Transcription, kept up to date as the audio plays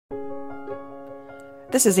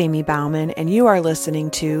This is Amy Bauman, and you are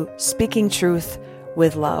listening to Speaking Truth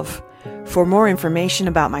with Love. For more information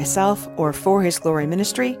about myself or For His Glory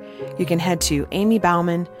Ministry, you can head to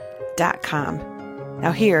amybauman.com.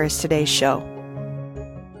 Now here is today's show.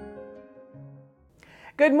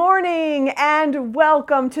 Good morning and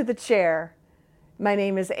welcome to the chair. My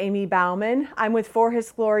name is Amy Bauman. I'm with For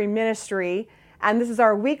His Glory Ministry, and this is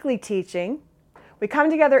our weekly teaching. We come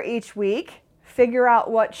together each week, figure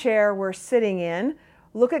out what chair we're sitting in,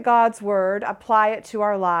 look at God's Word, apply it to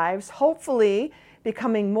our lives, hopefully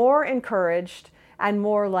becoming more encouraged and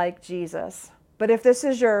more like Jesus. But if this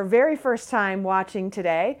is your very first time watching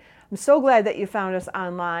today, I'm so glad that you found us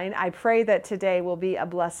online. I pray that today will be a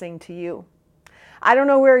blessing to you. I don't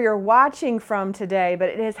know where you're watching from today, but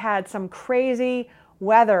it has had some crazy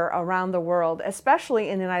weather around the world, especially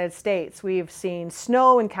in the United States. We've seen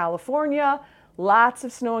snow in California, lots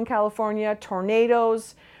of snow in California,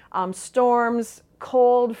 tornadoes, storms,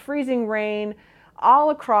 cold, freezing rain,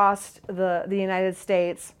 all across the United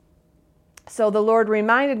States. So the Lord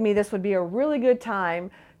reminded me this would be a really good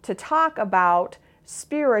time to talk about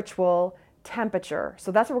spiritual temperature.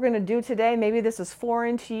 So that's what we're going to do today. Maybe this is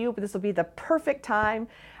foreign to you, but this will be the perfect time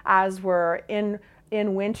as we're in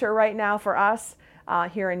winter right now for us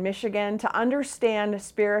here in Michigan to understand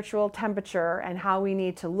spiritual temperature and how we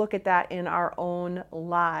need to look at that in our own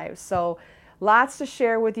lives. So lots to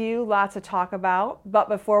share with you, lots to talk about. But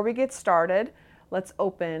before we get started, let's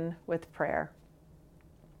open with prayer.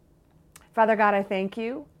 Father God, I thank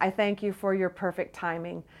you. I thank you for your perfect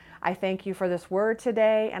timing. I thank you for this word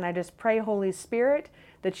today, and I just pray, Holy Spirit,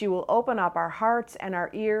 that you will open up our hearts and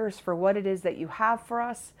our ears for what it is that you have for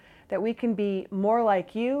us, that we can be more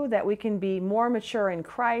like you, that we can be more mature in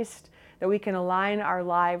Christ, that we can align our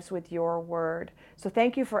lives with your word. So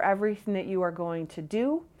thank you for everything that you are going to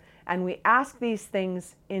do, and we ask these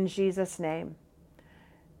things in Jesus' name.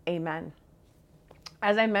 Amen.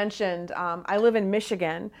 As I mentioned, I live in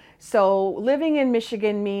Michigan. So living in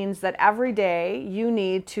Michigan means that every day you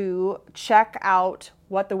need to check out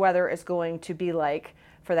what the weather is going to be like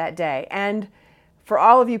for that day. And for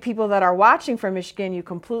all of you people that are watching from Michigan, you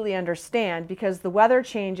completely understand because the weather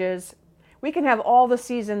changes. We can have all the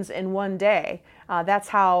seasons in one day. That's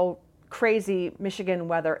how crazy Michigan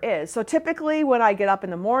weather is. So typically when I get up in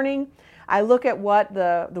the morning, I look at what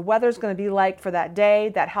the weather's going to be like for that day.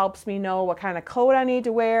 That helps me know what kind of coat I need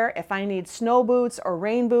to wear, if I need snow boots or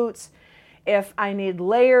rain boots, if I need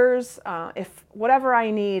layers, if whatever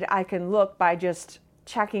I need, I can look by just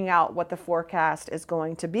checking out what the forecast is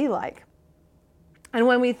going to be like. And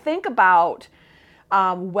when we think about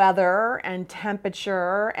weather and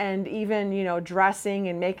temperature and even, dressing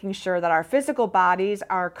and making sure that our physical bodies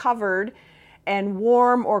are covered and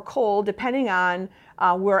warm or cold, depending on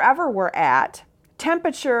wherever we're at,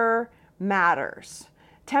 temperature matters.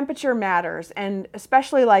 Temperature matters. And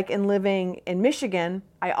especially like in living in Michigan,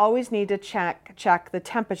 I always need to check the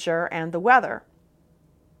temperature and the weather.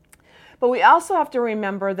 But we also have to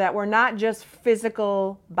remember that we're not just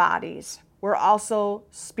physical bodies. We're also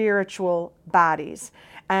spiritual bodies.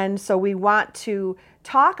 And so we want to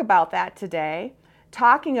talk about that today,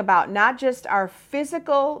 talking about not just our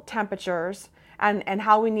physical temperatures and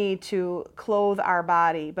how we need to clothe our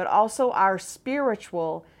body, but also our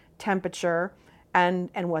spiritual temperature and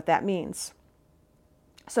what that means.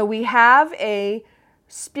 So we have a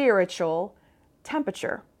spiritual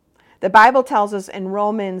temperature. The Bible tells us in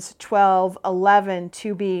Romans 12:11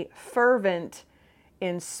 to be fervent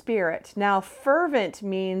in spirit. Now, fervent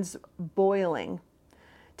means boiling,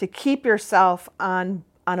 to keep yourself on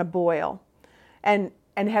a boil. And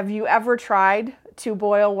have you ever tried to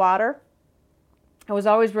boil water? It was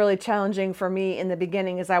always really challenging for me in the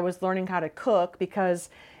beginning as I was learning how to cook because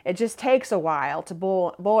it just takes a while to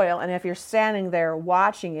boil. And if you're standing there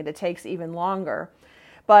watching it, it takes even longer.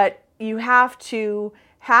 But you have to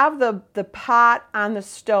have the pot on the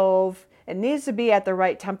stove. It needs to be at the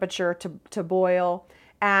right temperature to boil.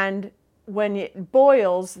 And when it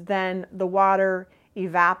boils, then the water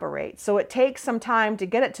evaporates. So it takes some time to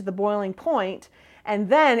get it to the boiling point. And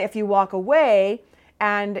then if you walk away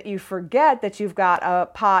and you forget that you've got a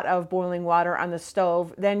pot of boiling water on the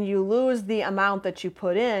stove, then you lose the amount that you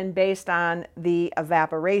put in based on the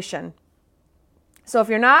evaporation. So if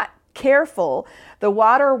you're not careful, the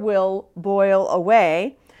water will boil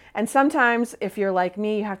away. And sometimes if you're like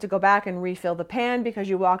me, you have to go back and refill the pan because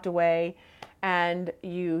you walked away and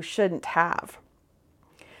you shouldn't have.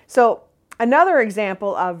 So another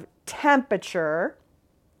example of temperature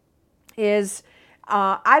is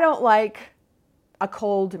I don't like a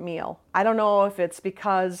cold meal. I don't know if it's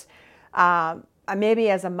because Maybe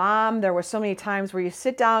as a mom, there were so many times where you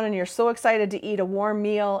sit down and you're so excited to eat a warm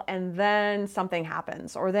meal and then something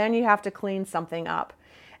happens, or then you have to clean something up.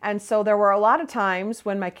 And so there were a lot of times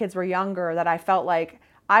when my kids were younger that I felt like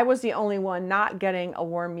I was the only one not getting a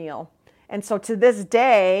warm meal. And so to this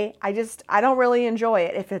day, I don't really enjoy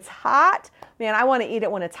it. If it's hot, man, I want to eat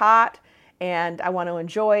it when it's hot and I want to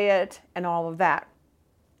enjoy it and all of that.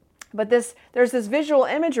 But there's this visual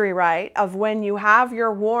imagery, right, of when you have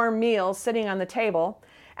your warm meal sitting on the table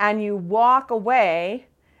and you walk away,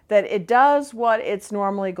 that it does what it's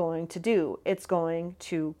normally going to do. It's going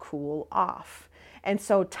to cool off. And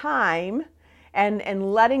so time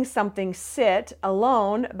and letting something sit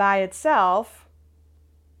alone by itself,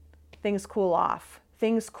 things cool off,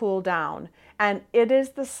 things cool down. And it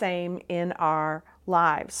is the same in our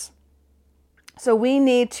lives. So we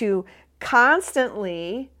need to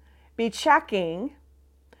constantly be checking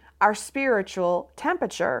our spiritual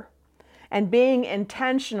temperature and being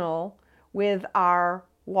intentional with our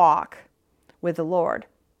walk with the Lord.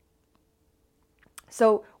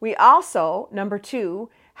 So we also, number 2,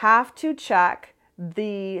 have to check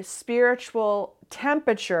the spiritual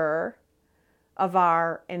temperature of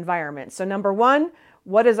our environment. So number 1,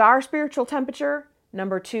 what is our spiritual temperature?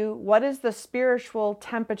 Number 2, what is the spiritual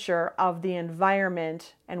temperature of the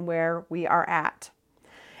environment and where we are at?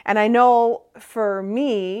 And I know for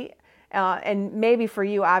me, and maybe for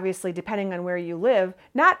you, obviously, depending on where you live,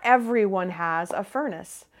 not everyone has a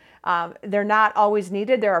furnace. They're not always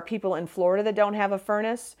needed. There are people in Florida that don't have a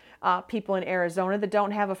furnace, people in Arizona that don't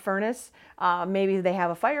have a furnace. Maybe they have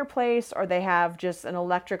a fireplace or they have just an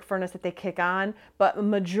electric furnace that they kick on. But the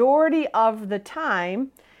majority of the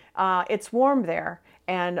time, it's warm there.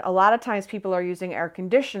 And a lot of times people are using air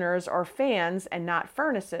conditioners or fans and not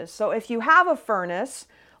furnaces. So if you have a furnace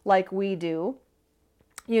like we do,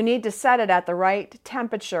 you need to set it at the right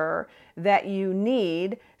temperature that you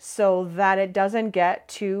need so that it doesn't get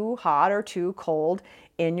too hot or too cold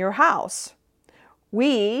in your house.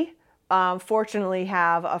 We fortunately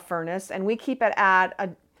have a furnace and we keep it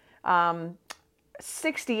at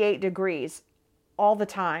 68 degrees all the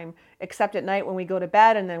time, except at night when we go to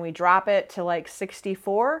bed, and then we drop it to like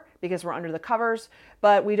 64 because we're under the covers.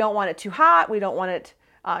 But we don't want it too hot. We don't want it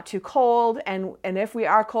too cold, and if we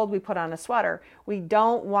are cold, we put on a sweater. We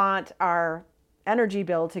don't want our energy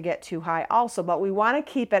bill to get too high also, but we want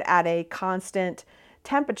to keep it at a constant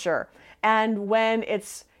temperature. And when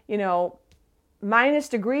it's, minus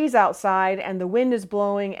degrees outside and the wind is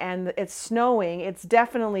blowing and it's snowing, it's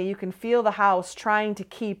definitely, you can feel the house trying to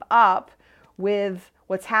keep up with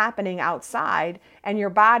what's happening outside, and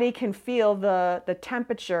your body can feel the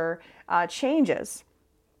temperature changes.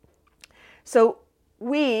 So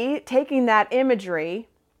we, taking that imagery,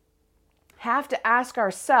 have to ask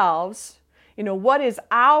ourselves, what is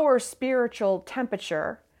our spiritual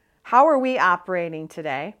temperature? How are we operating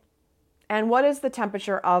today? And what is the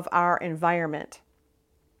temperature of our environment?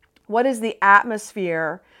 What is the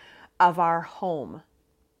atmosphere of our home?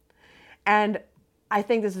 And I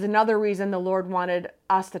think this is another reason the Lord wanted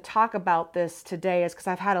us to talk about this today, is because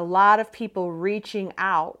I've had a lot of people reaching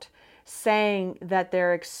out saying that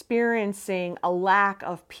they're experiencing a lack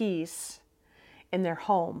of peace in their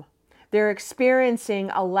home. They're experiencing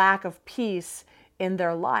a lack of peace in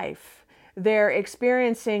their life. They're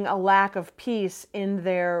experiencing a lack of peace in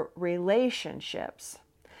their relationships.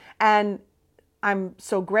 And I'm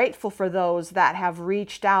so grateful for those that have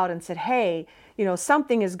reached out and said, hey,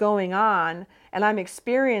 something is going on and I'm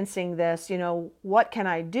experiencing this, what can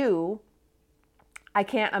I do? I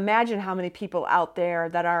can't imagine how many people out there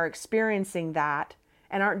that are experiencing that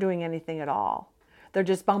and aren't doing anything at all. They're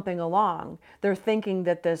just bumping along. They're thinking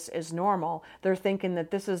that this is normal. They're thinking that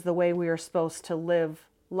this is the way we are supposed to live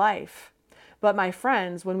life. But my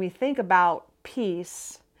friends, when we think about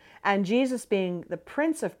peace and Jesus being the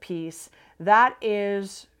Prince of Peace, that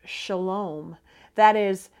is shalom. That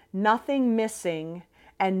is nothing missing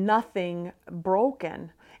and nothing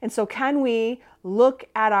broken. And so can we look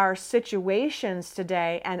at our situations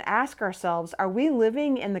today and ask ourselves, are we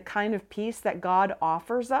living in the kind of peace that God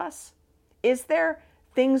offers us? Is there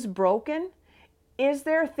things broken? Is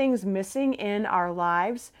there things missing in our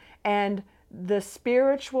lives? And the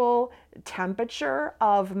spiritual temperature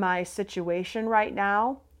of my situation right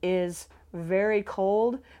now is very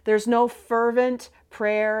cold. There's no fervent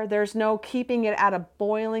prayer. There's no keeping it at a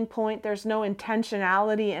boiling point. There's no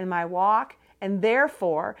intentionality in my walk. And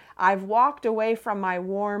therefore, I've walked away from my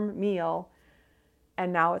warm meal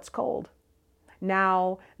and now it's cold.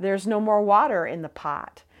 Now there's no more water in the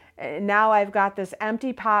pot. Now I've got this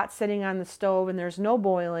empty pot sitting on the stove and there's no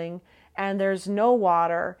boiling and there's no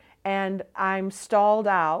water and I'm stalled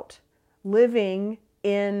out living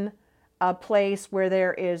in a place where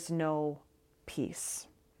there is no peace.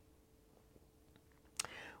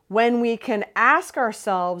 When we can ask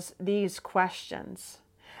ourselves these questions,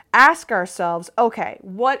 ask ourselves, okay,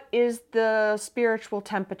 what is the spiritual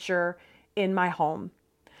temperature in my home?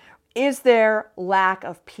 Is there lack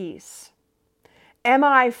of peace? Am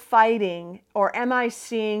I fighting, or am I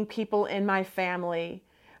seeing people in my family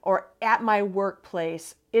or at my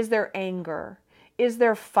workplace? Is there anger? Is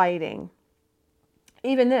there fighting?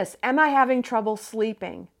 Even this, am I having trouble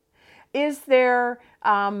sleeping? Is there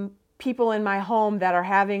people in my home that are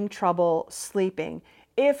having trouble sleeping?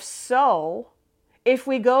 If so, if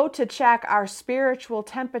we go to check our spiritual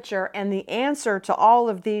temperature and the answer to all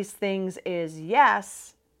of these things is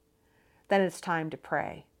yes, then it's time to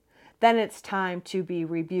pray. Then it's time to be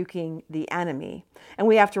rebuking the enemy. And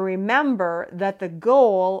we have to remember that the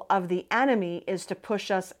goal of the enemy is to push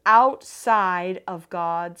us outside of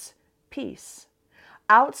God's peace,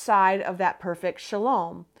 outside of that perfect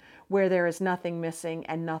shalom, where there is nothing missing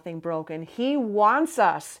and nothing broken. He wants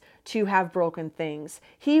us to have broken things.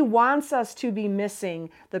 He wants us to be missing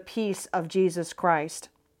the peace of Jesus Christ.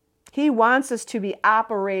 He wants us to be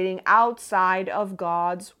operating outside of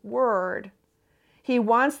God's word. He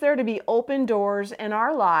wants there to be open doors in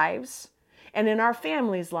our lives and in our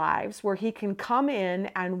families' lives where he can come in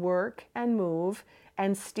and work and move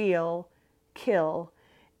and steal, kill,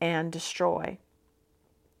 and destroy.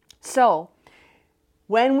 So,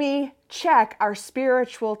 when we check our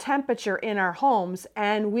spiritual temperature in our homes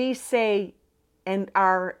and we say, and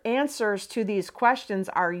our answers to these questions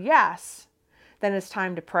are yes, then it's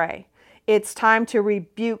time to pray. It's time to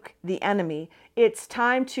rebuke the enemy. It's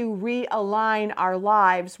time to realign our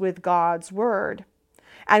lives with God's word.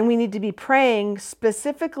 And we need to be praying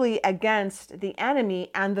specifically against the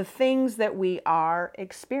enemy and the things that we are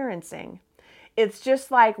experiencing. It's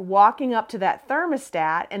just like walking up to that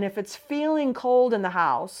thermostat, and if it's feeling cold in the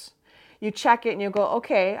house, you check it and you go,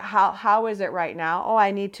 okay, how is it right now? Oh,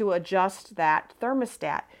 I need to adjust that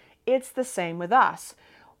thermostat. It's the same with us.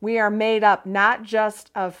 We are made up not just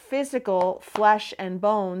of physical flesh and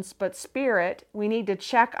bones, but spirit. We need to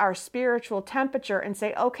check our spiritual temperature and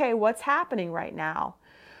say, okay, what's happening right now?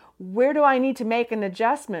 Where do I need to make an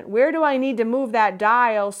adjustment? Where do I need to move that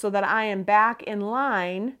dial so that I am back in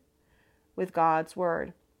line with God's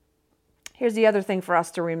word? Here's the other thing for us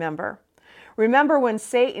to remember. Remember when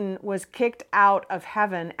Satan was kicked out of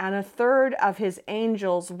heaven and a third of his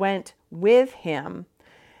angels went with him?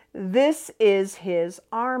 This is his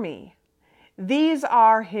army. These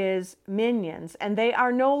are his minions, and they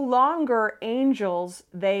are no longer angels,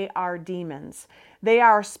 they are demons. They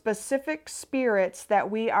are specific spirits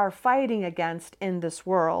that we are fighting against in this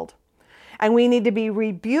world. And we need to be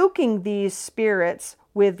rebuking these spirits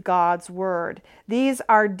with God's word. These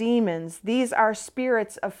are demons. These are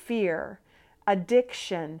spirits of fear,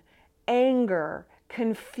 addiction, anger,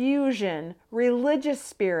 confusion, religious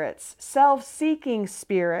spirits, self-seeking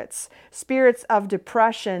spirits, spirits of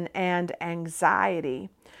depression and anxiety.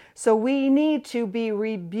 So we need to be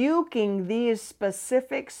rebuking these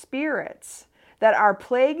specific spirits that are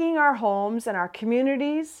plaguing our homes and our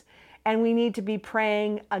communities, and we need to be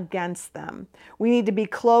praying against them. We need to be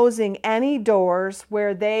closing any doors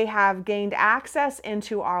where they have gained access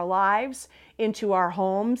into our lives, into our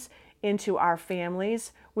homes, into our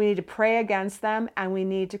families. We need to pray against them, and we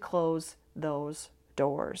need to close those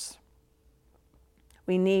doors.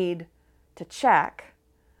 We need to check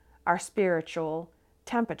our spiritual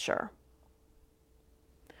temperature.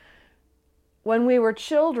 When we were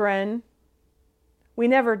children, we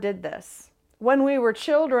never did this. When we were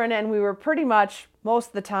children and we were pretty much most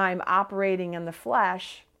of the time operating in the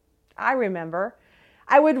flesh, I remember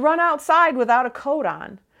I would run outside without a coat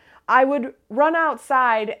on. I would run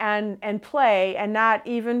outside and play and not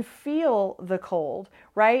even feel the cold,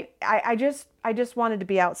 right? I just wanted to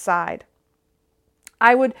be outside.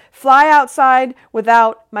 I would fly outside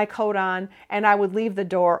without my coat on, and I would leave the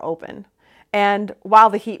door open, and while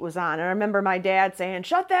the heat was on. And I remember my dad saying,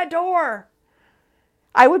 "Shut that door."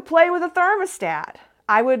 I would play with a thermostat.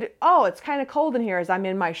 It's kind of cold in here as I'm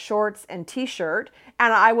in my shorts and t-shirt,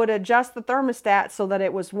 and I would adjust the thermostat so that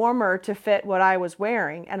it was warmer to fit what I was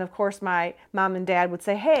wearing. And of course, my mom and dad would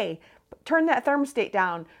say, "Hey, turn that thermostat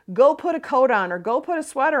down. Go put a coat on, or go put a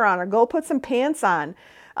sweater on, or go put some pants on."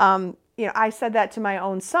 I said that to my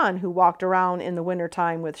own son, who walked around in the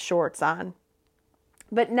wintertime with shorts on.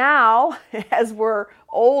 But now, as we're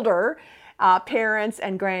older, parents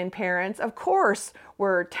and grandparents, of course,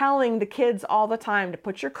 we're telling the kids all the time to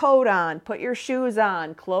put your coat on, put your shoes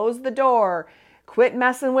on, close the door, quit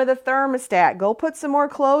messing with a thermostat, go put some more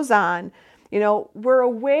clothes on. We're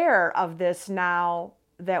aware of this now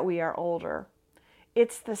that we are older.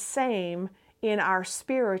 It's the same in our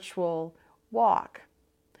spiritual walk.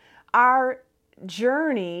 Our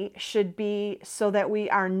journey should be so that we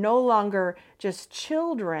are no longer just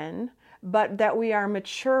children, but that we are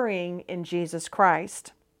maturing in Jesus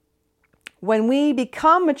Christ. When we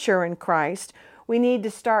become mature in Christ, we need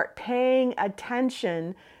to start paying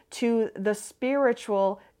attention to the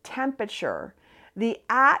spiritual temperature, the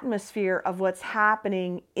atmosphere of what's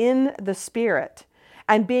happening in the spirit,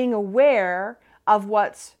 and being aware of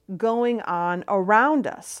what's going on around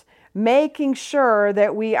us, making sure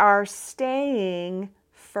that we are staying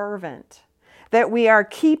fervent, that we are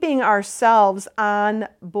keeping ourselves on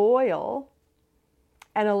boil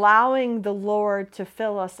and allowing the Lord to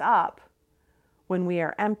fill us up when we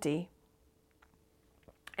are empty.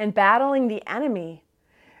 And battling the enemy.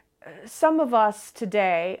 Some of us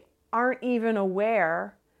today aren't even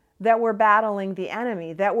aware that we're battling the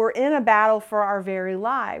enemy, that we're in a battle for our very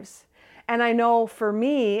lives. And I know for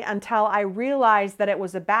me, until I realized that it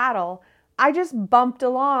was a battle, I just bumped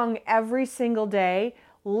along every single day,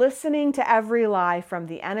 listening to every lie from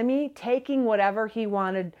the enemy, taking whatever he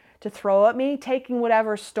wanted to throw at me, taking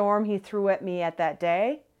whatever storm he threw at me at that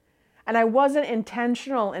day. And I wasn't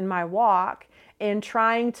intentional in my walk in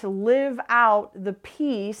trying to live out the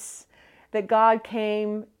peace that God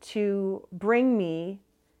came to bring me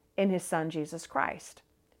in his Son, Jesus Christ.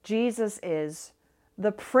 Jesus is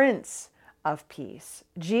the Prince of Peace.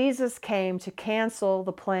 Jesus came to cancel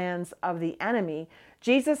the plans of the enemy.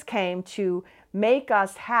 Jesus came to make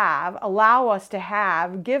us have, allow us to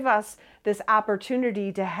have, give us this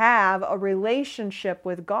opportunity to have a relationship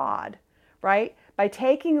with God, right? By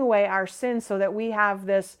taking away our sins so that we have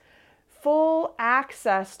this full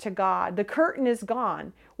access to God. The curtain is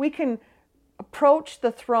gone. We can approach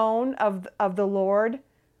the throne of the Lord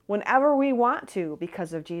whenever we want to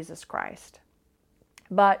because of Jesus Christ.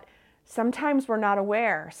 But sometimes we're not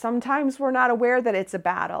aware. Sometimes we're not aware that it's a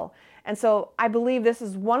battle. And so I believe this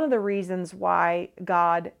is one of the reasons why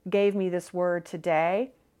God gave me this word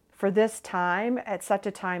today for this time, at such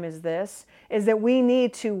a time as this, is that we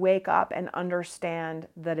need to wake up and understand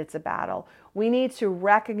that it's a battle. We need to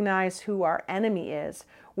recognize who our enemy is.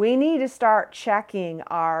 We need to start checking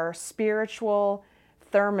our spiritual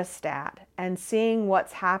thermostat and seeing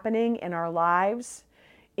what's happening in our lives,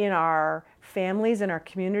 in our families, in our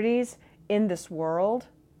communities, in this world,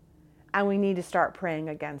 and we need to start praying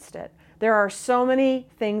against it. There are so many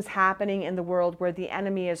things happening in the world where the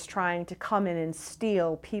enemy is trying to come in and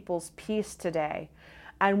steal people's peace today.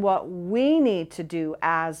 And what we need to do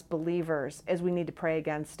as believers is we need to pray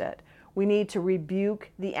against it. We need to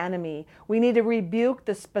rebuke the enemy. We need to rebuke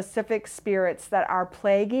the specific spirits that are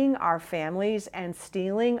plaguing our families and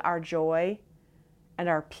stealing our joy and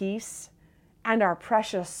our peace and our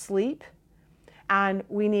precious sleep. And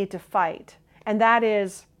we need to fight. And that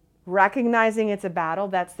is recognizing it's a battle.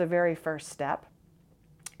 That's the very first step.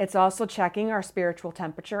 It's also checking our spiritual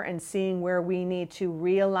temperature and seeing where we need to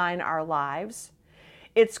realign our lives.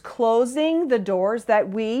 It's closing the doors that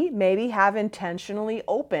we maybe have intentionally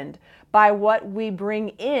opened by what we bring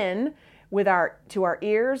in to our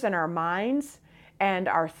ears and our minds and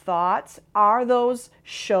our thoughts. Are those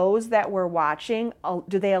shows that we're watching,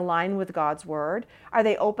 do they align with God's word? Are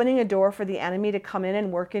they opening a door for the enemy to come in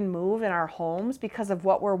and work and move in our homes because of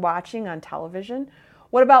what we're watching on television?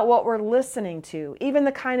 What about what we're listening to? Even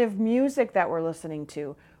the kind of music that we're listening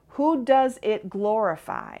to. Who does it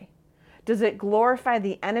glorify? Does it glorify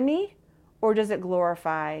the enemy or does it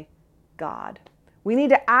glorify God? We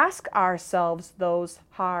need to ask ourselves those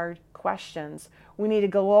hard questions. We need to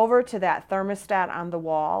go over to that thermostat on the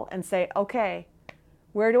wall and say, okay,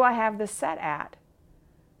 where do I have this set at?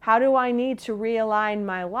 How do I need to realign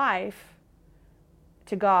my life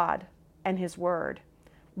to God and his word?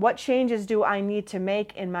 What changes do I need to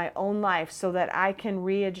make in my own life so that I can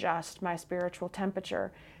readjust my spiritual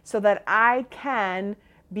temperature, so that I can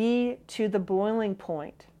be to the boiling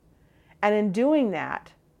point? And in doing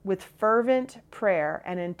that, with fervent prayer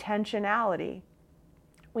and intentionality,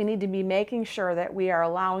 we need to be making sure that we are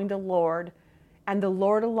allowing the Lord and the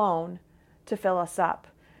Lord alone to fill us up,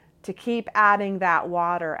 to keep adding that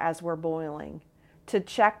water as we're boiling, to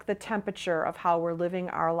check the temperature of how we're living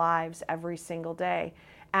our lives every single day,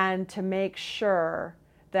 and to make sure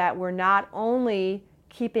that we're not only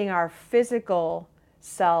keeping our physical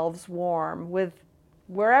selves warm with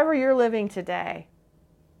wherever you're living today,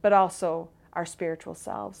 but also our spiritual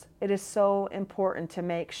selves. It is so important to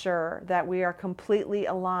make sure that we are completely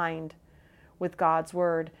aligned with God's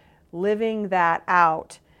word, living that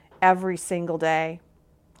out every single day.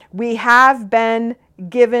 We have been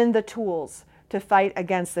given the tools to fight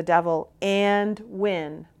against the devil and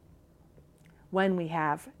win when we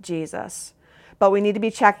have Jesus. But we need to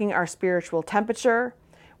be checking our spiritual temperature.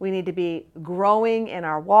 We need to be growing in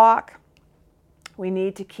our walk. We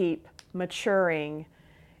need to keep maturing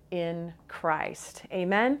in Christ.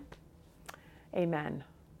 Amen? Amen.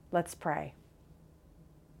 Let's pray.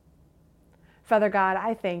 Father God,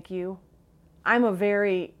 I thank you. I'm a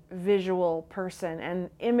very visual person, and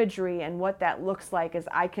imagery and what that looks like is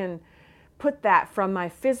I can put that from my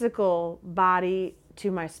physical body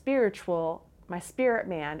to my spirit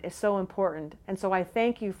man is so important. And so I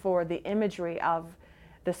thank you for the imagery of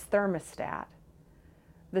this thermostat,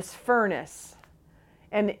 this furnace.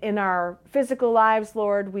 And in our physical lives,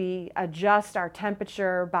 Lord, we adjust our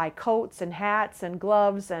temperature by coats and hats and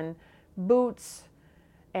gloves and boots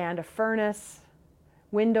and a furnace,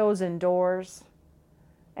 windows and doors.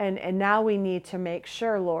 And now we need to make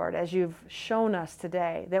sure, Lord, as you've shown us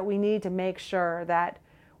today, that we need to make sure that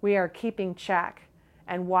we are keeping check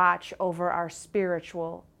and watch over our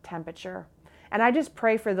spiritual temperature. And I just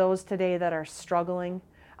pray for those today that are struggling.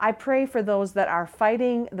 I pray for those that are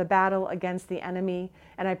fighting the battle against the enemy.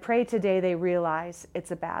 And I pray today they realize it's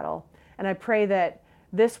a battle. And I pray that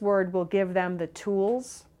this word will give them the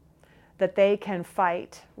tools that they can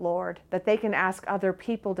fight, Lord, that they can ask other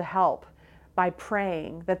people to help by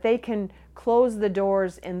praying, that they can close the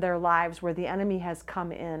doors in their lives where the enemy has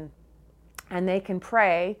come in. And they can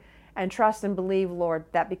pray and trust and believe, Lord,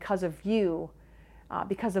 that because of you,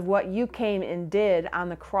 because of what you came and did on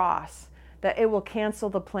the cross, that it will cancel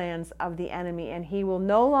the plans of the enemy, and he will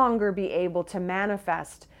no longer be able to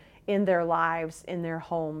manifest in their lives, in their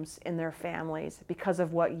homes, in their families, because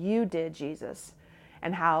of what you did, Jesus,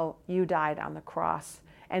 and how you died on the cross.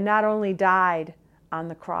 And not only died on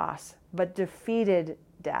the cross, but defeated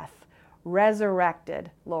death, resurrected,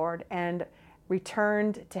 Lord, and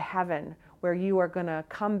returned to heaven, where you are going to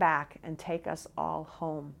come back and take us all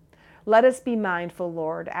home. Let us be mindful,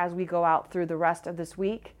 Lord, as we go out through the rest of this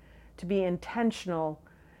week, to be intentional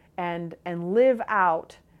and live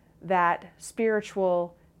out that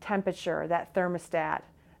spiritual temperature, that thermostat,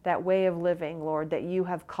 that way of living, Lord, that you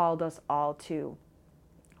have called us all to.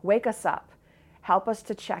 Wake us up, help us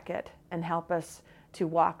to check it, and help us to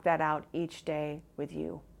walk that out each day with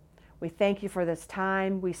you. We thank you for this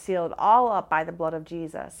time. We seal it all up by the blood of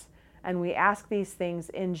Jesus, and we ask these things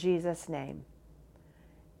in Jesus' name.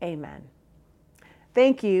 Amen.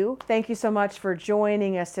 Thank you. Thank you so much for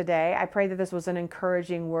joining us today. I pray that this was an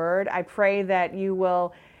encouraging word. I pray that you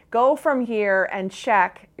will go from here and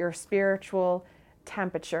check your spiritual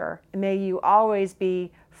temperature. May you always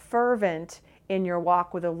be fervent in your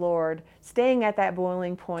walk with the Lord, staying at that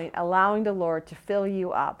boiling point, allowing the Lord to fill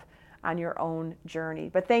you up on your own journey.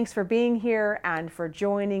 But thanks for being here and for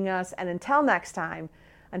joining us. And until next time,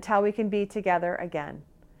 until we can be together again,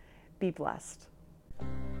 be blessed.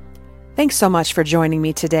 Thanks so much for joining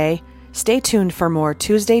me today. Stay tuned for more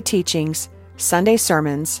Tuesday teachings, Sunday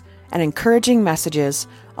sermons, and encouraging messages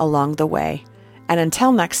along the way. And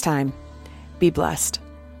until next time, be blessed.